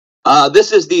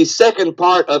This is the second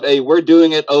part of a We're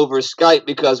Doing It Over Skype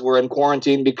because we're in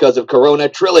quarantine because of Corona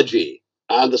trilogy.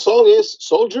 And the song is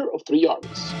Soldier of Three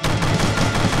Armies.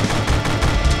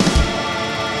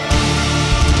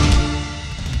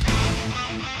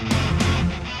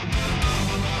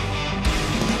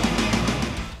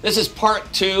 This is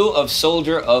part 2 of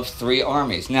Soldier of Three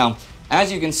Armies. Now,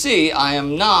 as you can see, I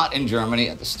am not in Germany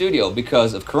at the studio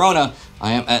because of Corona.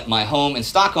 I am at my home in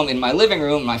Stockholm in my living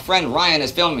room. My friend Ryan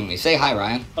is filming me. Say hi,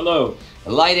 Ryan. Hello.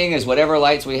 The lighting is whatever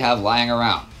lights we have lying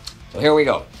around. So here we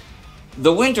go.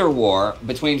 The Winter War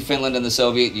between Finland and the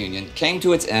Soviet Union came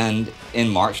to its end in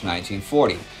March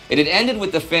 1940. It had ended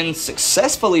with the Finns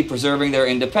successfully preserving their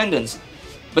independence,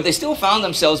 but they still found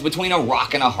themselves between a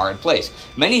rock and a hard place.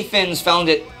 Many Finns found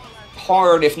it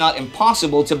hard, if not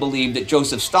impossible, to believe that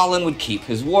Joseph Stalin would keep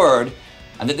his word,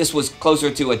 and that this was closer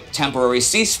to a temporary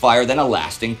ceasefire than a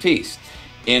lasting peace.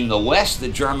 In the West, the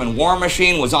German war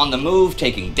machine was on the move,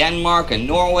 taking Denmark and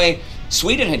Norway.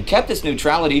 Sweden had kept its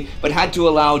neutrality, but had to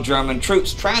allow German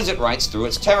troops transit rights through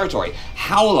its territory.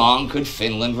 How long could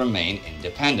Finland remain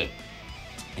independent?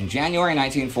 In January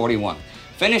 1941,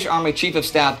 Finnish Army Chief of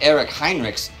Staff Erich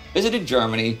Heinrichs visited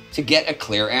Germany to get a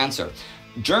clear answer.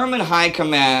 German High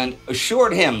Command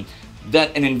assured him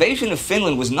that an invasion of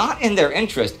Finland was not in their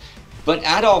interest, but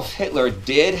Adolf Hitler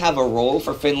did have a role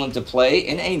for Finland to play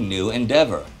in a new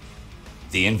endeavor: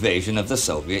 the invasion of the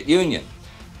Soviet Union.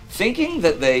 Thinking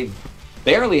that they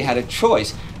barely had a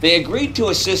choice, they agreed to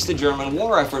assist the German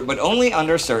war effort, but only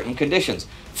under certain conditions.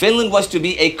 Finland was to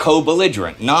be a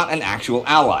co-belligerent, not an actual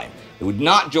ally. It would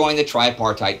not join the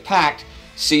Tripartite Pact,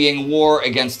 seeing war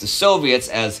against the Soviets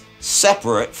as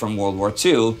separate from World War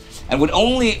II, and would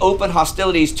only open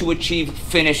hostilities to achieve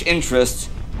Finnish interests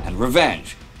and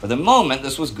revenge. For the moment,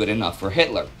 this was good enough for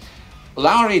Hitler.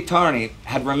 Lauri Törni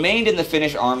had remained in the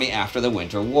Finnish army after the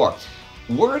Winter War.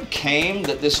 Word came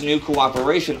that this new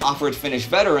cooperation offered Finnish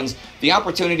veterans the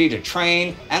opportunity to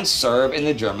train and serve in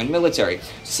the German military.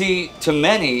 See, to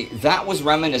many, that was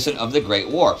reminiscent of the Great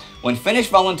War, when Finnish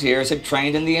volunteers had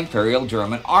trained in the Imperial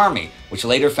German Army, which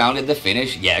later founded the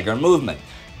Finnish Jäger movement.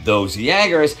 Those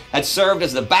Jägers had served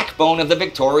as the backbone of the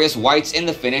victorious whites in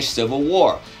the Finnish Civil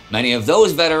War. Many of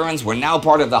those veterans were now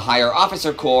part of the Higher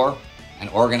Officer Corps and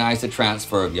organized the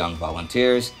transfer of young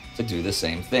volunteers to do the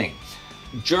same thing.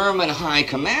 German High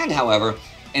Command, however,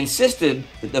 insisted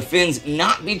that the Finns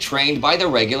not be trained by the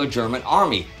regular German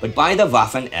army, but by the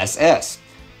Waffen-SS.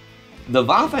 The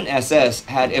Waffen-SS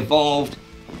had evolved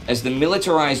as the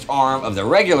militarized arm of the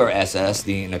regular SS,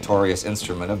 the notorious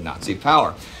instrument of Nazi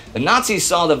power. The Nazis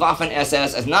saw the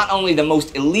Waffen-SS as not only the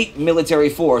most elite military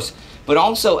force, but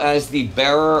also as the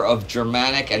bearer of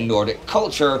Germanic and Nordic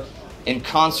culture in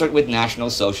concert with National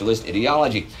Socialist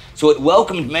ideology. So it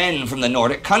welcomed men from the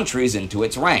Nordic countries into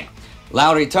its rank.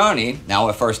 Lauri Törni, now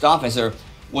a first officer,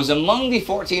 was among the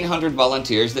 1,400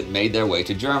 volunteers that made their way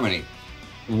to Germany.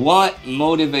 What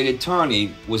motivated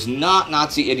Törni was not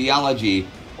Nazi ideology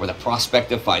or the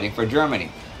prospect of fighting for Germany.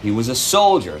 He was a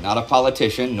soldier, not a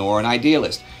politician nor an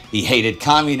idealist. He hated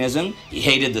communism, he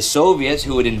hated the Soviets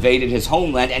who had invaded his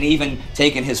homeland and even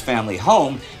taken his family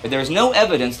home, but there's no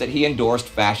evidence that he endorsed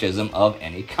fascism of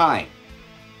any kind.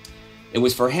 It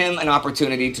was for him an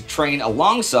opportunity to train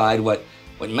alongside what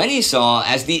many saw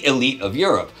as the elite of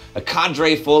Europe, a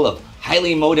cadre full of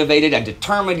highly motivated and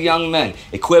determined young men,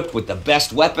 equipped with the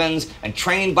best weapons and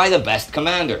trained by the best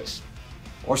commanders.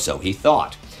 Or so he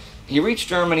thought. He reached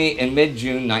Germany in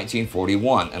mid-June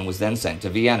 1941 and was then sent to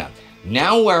Vienna.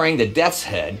 Now wearing the death's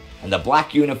head and the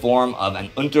black uniform of an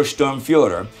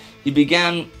Untersturmführer, he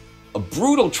began a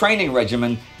brutal training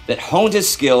regimen that honed his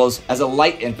skills as a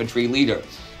light infantry leader.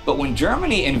 But when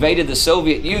Germany invaded the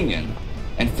Soviet Union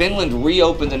and Finland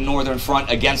reopened the Northern Front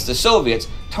against the Soviets,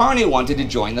 Törni wanted to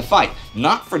join the fight,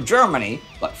 not for Germany,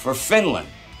 but for Finland.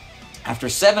 After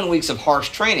 7 weeks of harsh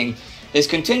training, his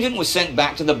contingent was sent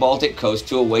back to the Baltic coast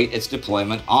to await its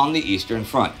deployment on the Eastern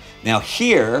Front. Now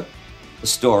here, the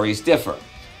stories differ.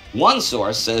 One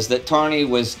source says that Törni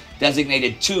was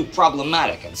designated too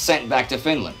problematic and sent back to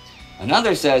Finland.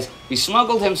 Another says he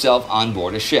smuggled himself on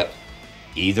board a ship.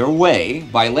 Either way,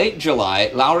 by late July,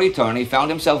 Lauri Törni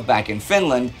found himself back in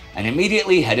Finland and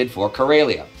immediately headed for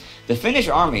Karelia. The Finnish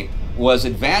army was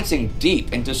advancing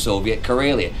deep into Soviet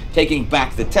Karelia, taking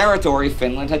back the territory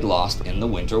Finland had lost in the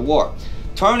Winter War.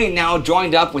 Törni now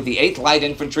joined up with the 8th Light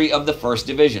Infantry of the 1st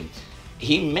Division.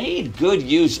 He made good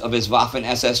use of his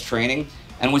Waffen-SS training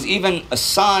and was even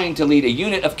assigned to lead a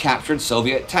unit of captured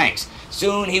Soviet tanks.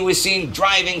 Soon he was seen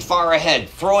driving far ahead,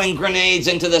 throwing grenades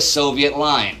into the Soviet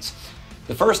lines.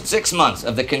 The first 6 months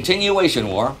of the continuation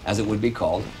war, as it would be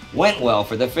called, went well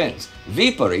for the Finns.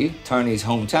 Viipuri, Törni's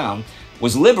hometown,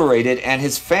 was liberated and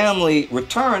his family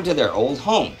returned to their old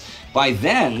home. By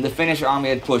then, the Finnish army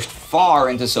had pushed far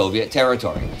into Soviet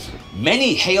territory.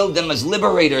 Many hailed them as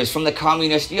liberators from the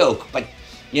communist yoke, but,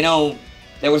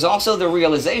 there was also the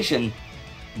realization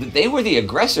that they were the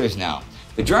aggressors now.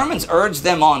 The Germans urged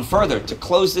them on further to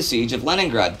close the siege of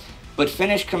Leningrad, but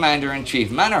Finnish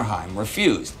Commander-in-Chief Mannerheim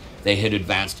refused. They had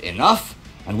advanced enough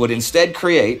and would instead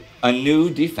create a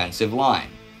new defensive line.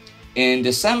 In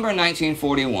December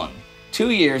 1941,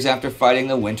 2 years after fighting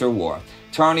the Winter War,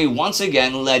 Törni once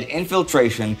again led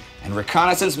infiltration and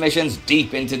reconnaissance missions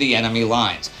deep into the enemy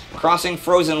lines. Crossing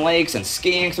frozen lakes and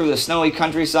skiing through the snowy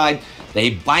countryside, they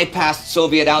bypassed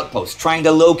Soviet outposts, trying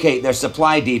to locate their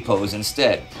supply depots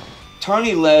instead.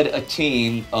 Törni led a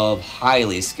team of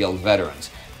highly skilled veterans,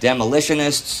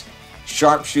 demolitionists,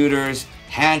 sharpshooters,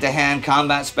 hand-to-hand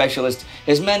combat specialists.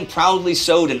 His men proudly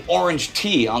sewed an orange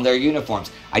T on their uniforms,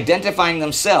 identifying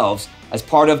themselves as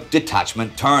part of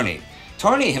Detachment Törni.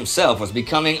 Törni himself was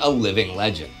becoming a living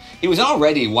legend. He was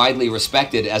already widely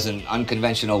respected as an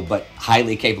unconventional but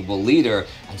highly capable leader,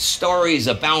 and stories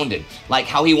abounded, like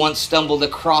how he once stumbled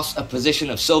across a position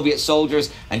of Soviet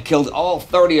soldiers and killed all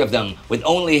 30 of them with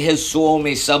only his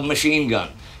Suomi submachine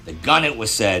gun. The gun, it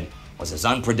was said, was as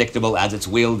unpredictable as its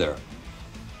wielder.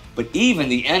 But even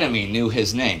the enemy knew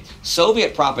his name.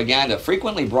 Soviet propaganda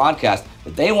frequently broadcast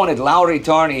that they wanted Lauri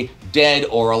Törni dead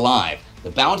or alive.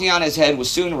 The bounty on his head was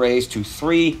soon raised to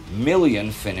 3 million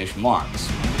Finnish marks.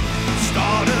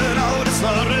 Started out as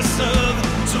a reserve,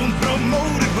 soon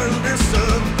promoted well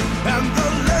deserved, and the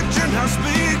legend has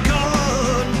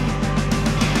begun.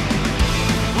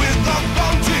 With a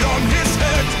bounty on his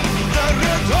head, the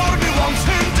Red Army wants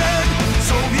him dead.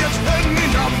 Soviet's enemy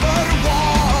 #1.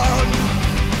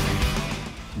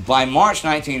 By March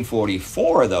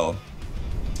 1944, though,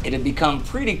 it had become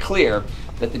pretty clear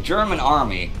that the German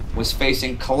army was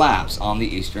facing collapse on the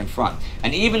Eastern Front,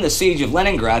 and even the siege of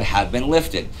Leningrad had been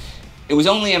lifted. It was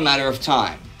only a matter of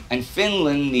time, and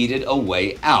Finland needed a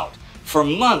way out. For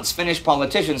months, Finnish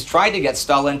politicians tried to get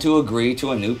Stalin to agree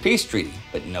to a new peace treaty,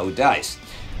 but no dice.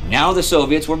 Now the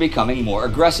Soviets were becoming more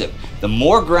aggressive. The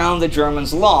more ground the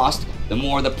Germans lost, the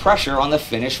more the pressure on the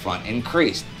Finnish front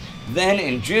increased. Then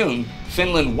in June,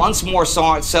 Finland once more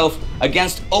saw itself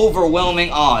against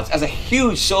overwhelming odds as a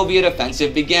huge Soviet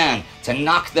offensive began to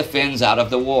knock the Finns out of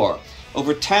the war.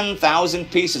 Over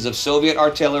 10,000 pieces of Soviet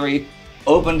artillery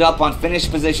opened up on Finnish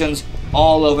positions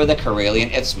all over the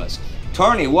Karelian Isthmus.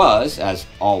 Törni was, as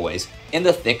always, in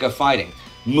the thick of fighting.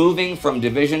 Moving from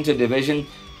division to division,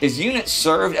 his unit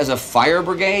served as a fire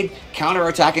brigade,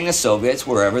 counterattacking the Soviets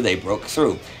wherever they broke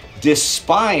through.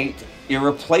 Despite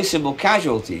irreplaceable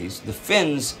casualties, the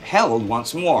Finns held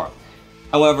once more.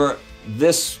 However,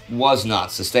 this was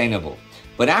not sustainable.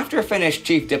 But after Finnish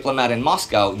chief diplomat in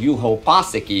Moscow, Juho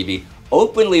Paasikivi,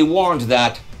 openly warned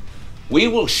that we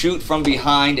will shoot from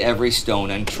behind every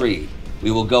stone and tree.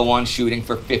 We will go on shooting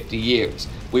for 50 years.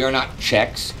 We are not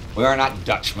Czechs. We are not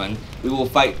Dutchmen. We will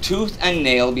fight tooth and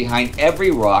nail behind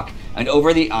every rock and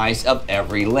over the ice of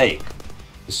every lake.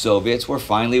 The Soviets were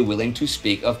finally willing to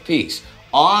speak of peace,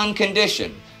 on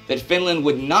condition that Finland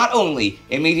would not only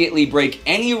immediately break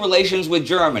any relations with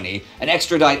Germany and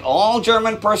extradite all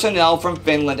German personnel from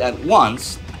Finland at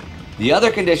once. The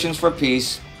other conditions for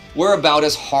peace were about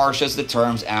as harsh as the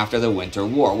terms after the Winter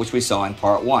War, which we saw in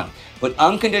Part 1. But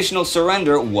unconditional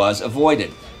surrender was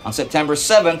avoided. On September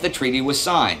 7th, the treaty was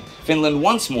signed. Finland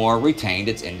once more retained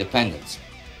its independence.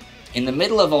 In the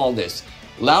middle of all this,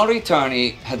 Lauri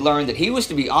Törni had learned that he was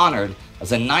to be honored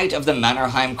as a Knight of the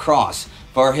Mannerheim Cross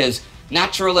for his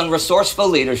natural and resourceful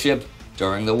leadership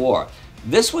during the war.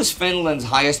 This was Finland's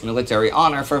highest military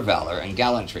honor for valor and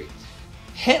gallantry.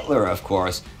 Hitler, of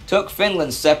course, took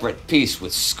Finland's separate peace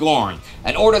with scorn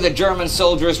and ordered the German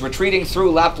soldiers retreating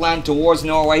through Lapland towards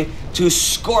Norway to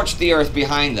scorch the earth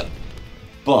behind them.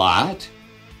 But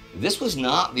this was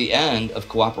not the end of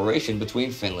cooperation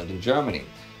between Finland and Germany.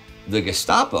 The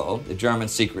Gestapo, the German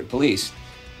secret police,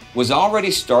 was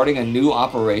already starting a new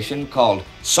operation called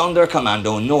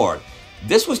Sonderkommando Nord.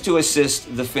 This was to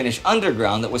assist the Finnish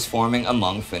underground that was forming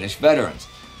among Finnish veterans.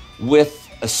 With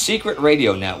a secret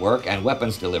radio network and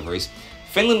weapons deliveries,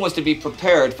 Finland was to be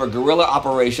prepared for guerrilla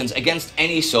operations against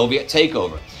any Soviet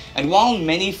takeover. And while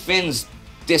many Finns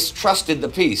distrusted the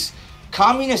peace,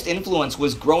 communist influence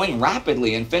was growing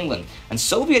rapidly in Finland, and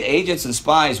Soviet agents and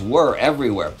spies were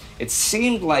everywhere. It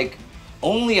seemed like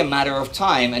only a matter of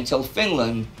time until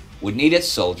Finland would need its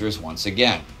soldiers once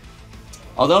again.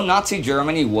 Although Nazi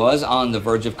Germany was on the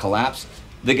verge of collapse,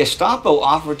 the Gestapo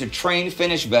offered to train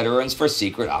Finnish veterans for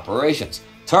secret operations.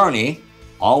 Törni,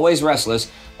 always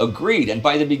restless, agreed, and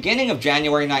by the beginning of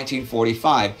January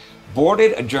 1945,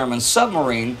 boarded a German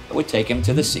submarine that would take him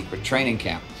to the secret training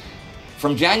camp.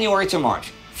 From January to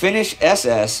March, Finnish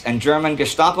SS and German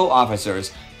Gestapo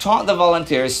officers taught the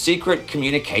volunteers secret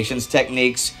communications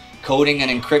techniques, coding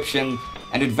and encryption,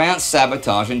 and advanced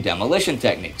sabotage and demolition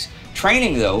techniques.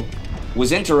 Training, though,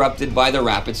 was interrupted by the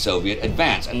rapid Soviet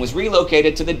advance and was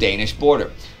relocated to the Danish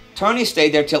border. Törni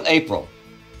stayed there till April,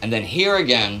 and then here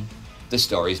again, the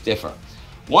stories differ.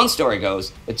 One story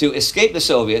goes that to escape the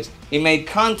Soviets, he made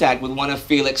contact with one of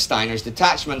Felix Steiner's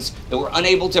detachments that were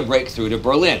unable to break through to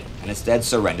Berlin and instead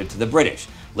surrendered to the British.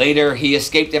 Later, he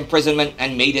escaped imprisonment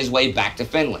and made his way back to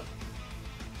Finland.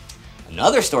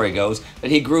 Another story goes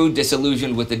that he grew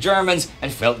disillusioned with the Germans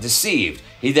and felt deceived.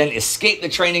 He then escaped the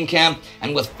training camp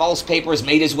and with false papers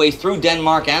made his way through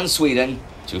Denmark and Sweden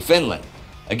to Finland.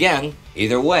 Again,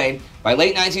 either way, by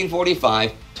late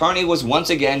 1945, Törni was once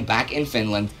again back in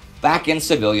Finland, back in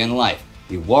civilian life.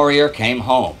 The warrior came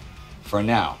home, for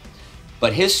now.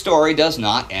 But his story does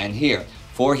not end here,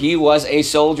 for he was a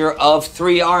soldier of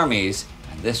 3 armies,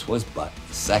 and this was but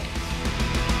the second.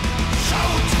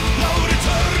 Shout, Lauri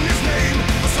Törni's name.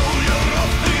 A soldier of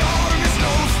 3 armies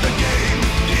knows the game.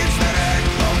 Deeds that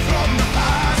echo from the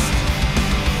past.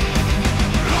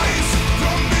 Rise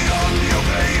from beyond your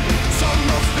grave, son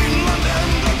of Finland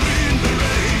and the green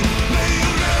beret. May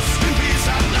you rest in peace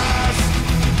at last.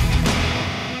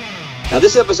 Now,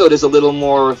 this episode is a little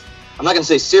more, I'm not going to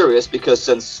say serious, because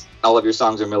since all of your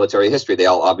songs are military history, they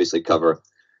all obviously cover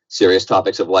serious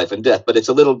topics of life and death. But it's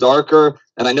a little darker,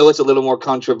 and I know it's a little more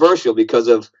controversial because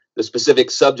of the specific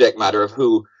subject matter of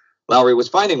who Lauri was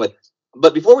fighting with.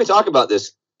 But before we talk about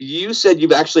this, you said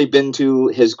you've actually been to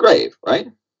his grave,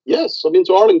 right? Yes, I've been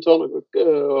to Arlington.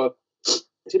 Is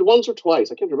it once or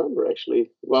twice? I can't remember,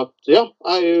 actually. Well, yeah,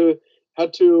 I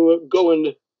had to go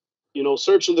and,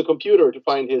 search in the computer to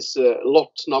find his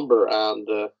lot number. And,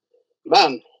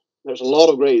 man, there's a lot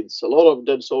of graves, a lot of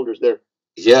dead soldiers there.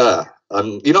 Yeah.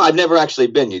 I've never actually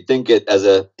been. You'd think it as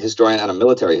a historian and a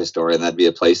military historian, that'd be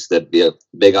a place that'd be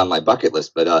big on my bucket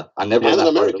list, but I never. And an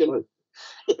American.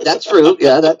 That's true.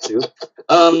 Yeah, that too.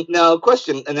 Now,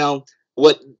 question. Now,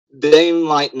 what they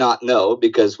might not know,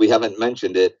 because we haven't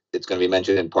mentioned it, it's going to be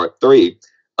mentioned in part 3.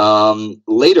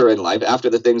 Later in life, after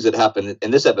the things that happened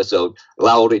in this episode,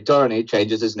 Lauri Törni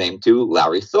changes his name to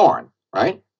Lauri Thorn,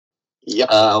 right? Yep.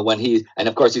 And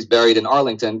of course he's buried in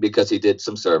Arlington because he did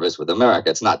some service with America.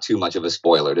 It's not too much of a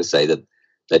spoiler to say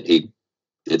that he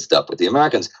did stuff with the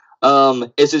Americans.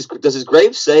 Does his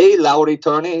grave say Lauri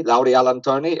Törni, Lauri Alan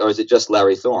Törni, or is it just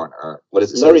Lauri Thorn, or what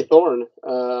is it? Lauri Thorn.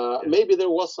 Maybe there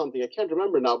was something, I can't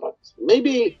remember now, but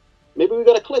maybe we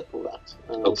got a clip of that.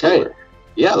 Okay. Somewhere.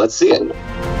 Yeah, let's see it.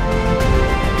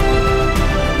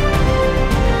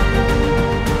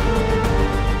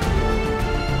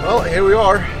 Well, here we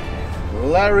are.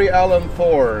 Lauri Alan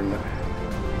Thorn.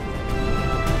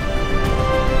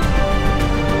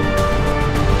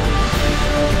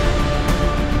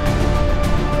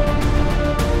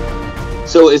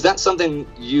 So is that something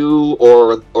you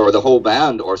or the whole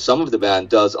band or some of the band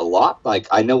does a lot? Like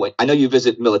I know you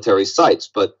visit military sites,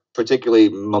 but particularly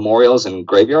memorials and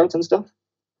graveyards and stuff?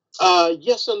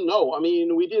 Yes and no. I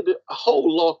mean, we did a whole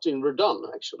lot in Verdun,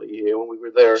 actually, when we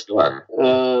were there. Sure.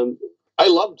 I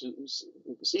love to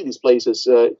see these places.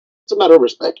 It's a matter of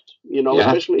respect,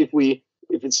 especially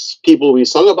if it's people we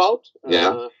sung about.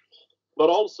 Yeah. But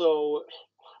also,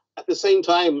 at the same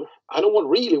time, I don't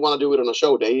really want to do it on a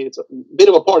show day. It's a bit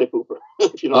of a party pooper,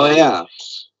 if you know. Oh, what yeah.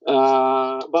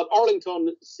 But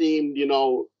Arlington seemed,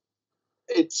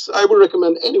 I would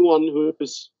recommend anyone who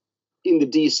is in the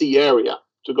DC area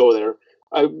to go there.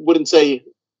 I wouldn't say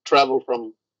travel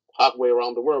from halfway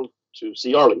around the world to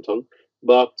see Arlington.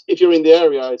 But if you're in the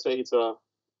area, I'd say it's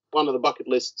one of the bucket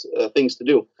list things to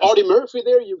do. Artie Murphy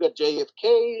there, you got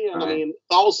JFK, and right. I mean,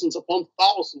 thousands upon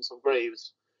thousands of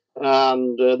graves.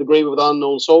 And the grave of the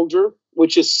unknown soldier,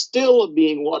 which is still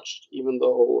being watched, even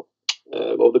though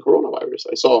of the coronavirus.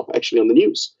 I saw actually on the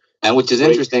news. And which is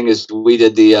interesting is we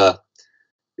did the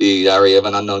Diary of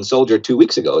an Unknown Soldier 2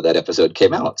 weeks ago. That episode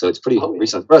came out, so it's pretty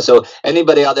recent for us. So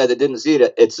anybody out there that didn't see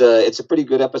it, it's a pretty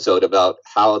good episode about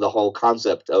how the whole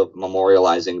concept of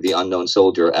memorializing the unknown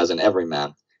soldier as an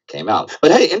everyman came out.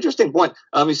 But hey, interesting point.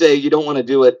 You say you don't want to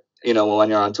do it, when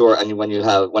you're on tour and when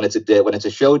it's a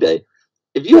show day.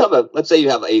 If you have let's say you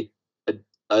have a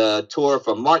tour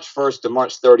from March 1st to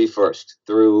March 31st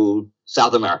through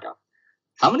South America,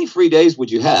 how many free days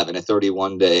would you have in a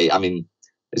 31 day? I mean,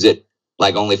 is it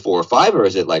like only 4 or 5, or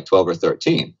is it like 12 or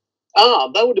 13?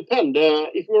 That would depend.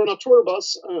 If we were on a tour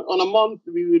bus on a month,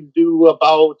 we would do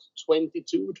about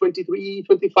 22, 23,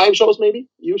 25 shows maybe,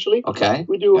 usually. Okay.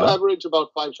 We do Yeah. average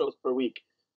about 5 shows per week.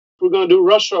 If we're going to do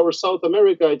Russia or South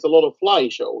America, it's a lot of fly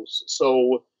shows.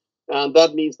 So, and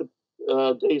that means the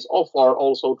days off are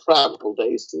also travel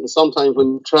days. And sometimes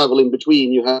when you travel in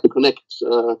between, you have to connect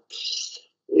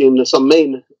in some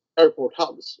main airport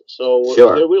hubs. So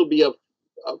Sure. there will be a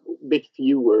bit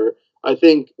fewer. I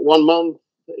think 1 month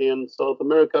in South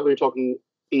America, we're talking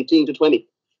 18 to 20.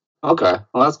 Okay.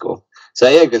 Well, that's cool. So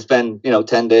yeah, you can spend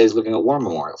 10 days looking at war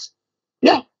memorials.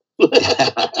 Yeah.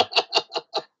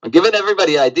 I'm giving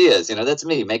everybody ideas. That's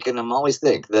me making them always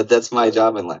think that's my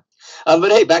job in life.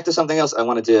 But hey, back to something else I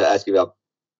wanted to ask you about.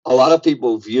 A lot of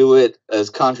people view it as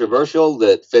controversial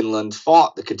that Finland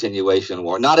fought the continuation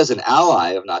war, not as an ally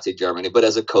of Nazi Germany, but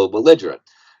as a co-belligerent.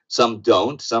 Some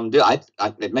don't, some do.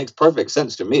 It makes perfect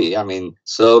sense to me. I mean,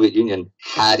 Soviet Union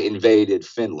had invaded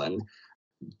Finland.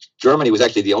 Germany was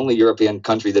actually the only European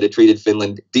country that had treated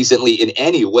Finland decently in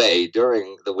any way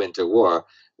during the Winter War.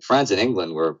 France and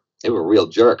England were real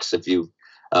jerks. If you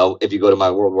go to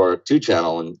my World War II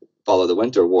channel and follow the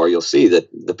Winter War, you'll see that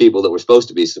the people that were supposed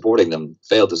to be supporting them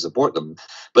failed to support them.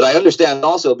 But I understand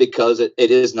also because it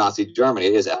is Nazi Germany,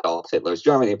 it is Adolf Hitler's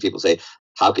Germany, and people say,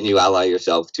 how can you ally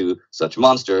yourself to such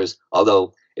monsters?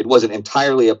 Although it wasn't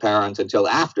entirely apparent until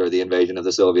after the invasion of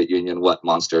the Soviet Union what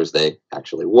monsters they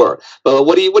actually were. But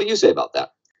what do you say about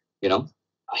that?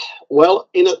 Well,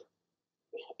 in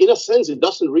a sense, it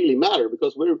doesn't really matter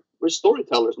because we're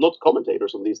storytellers, not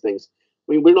commentators on these things.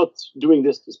 I mean, we're not doing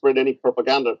this to spread any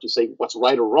propaganda to say what's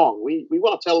right or wrong. We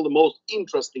want to tell the most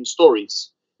interesting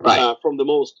stories, Right. From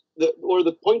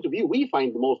the point of view we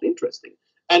find the most interesting.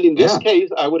 And in this case,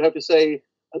 I would have to say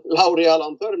Lauri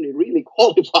Törni really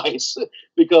qualifies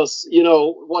because,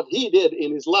 what he did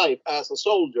in his life as a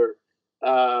soldier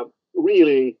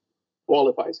really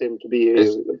qualifies him to be,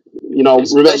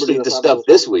 especially the stuff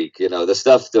this week, the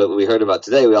stuff that we heard about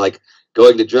today. We're like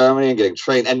going to Germany and getting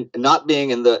trained and not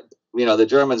being in the, the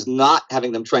Germans not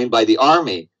having them trained by the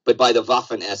army, but by the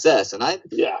Waffen-SS. And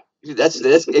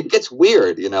it gets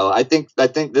weird. I think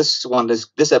this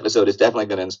episode is definitely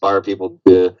going to inspire people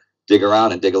to dig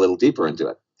around and dig a little deeper into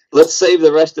it. Let's save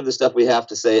the rest of the stuff we have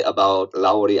to say about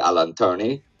Lauri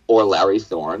Törni or Larry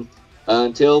Thorne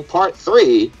until part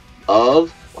 3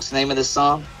 of, what's the name of this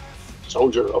song?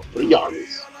 Soldier of 3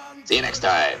 Armies. See you next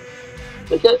time.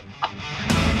 Take care.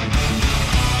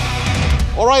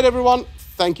 All right, everyone.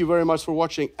 Thank you very much for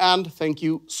watching, and thank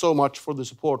you so much for the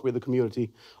support with the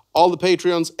community. All the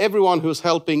Patreons, everyone who's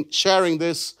helping, sharing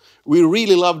this. We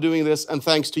really love doing this, and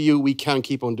thanks to you, we can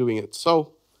keep on doing it.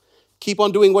 So keep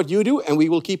on doing what you do, and we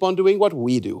will keep on doing what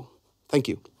we do. Thank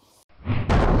you.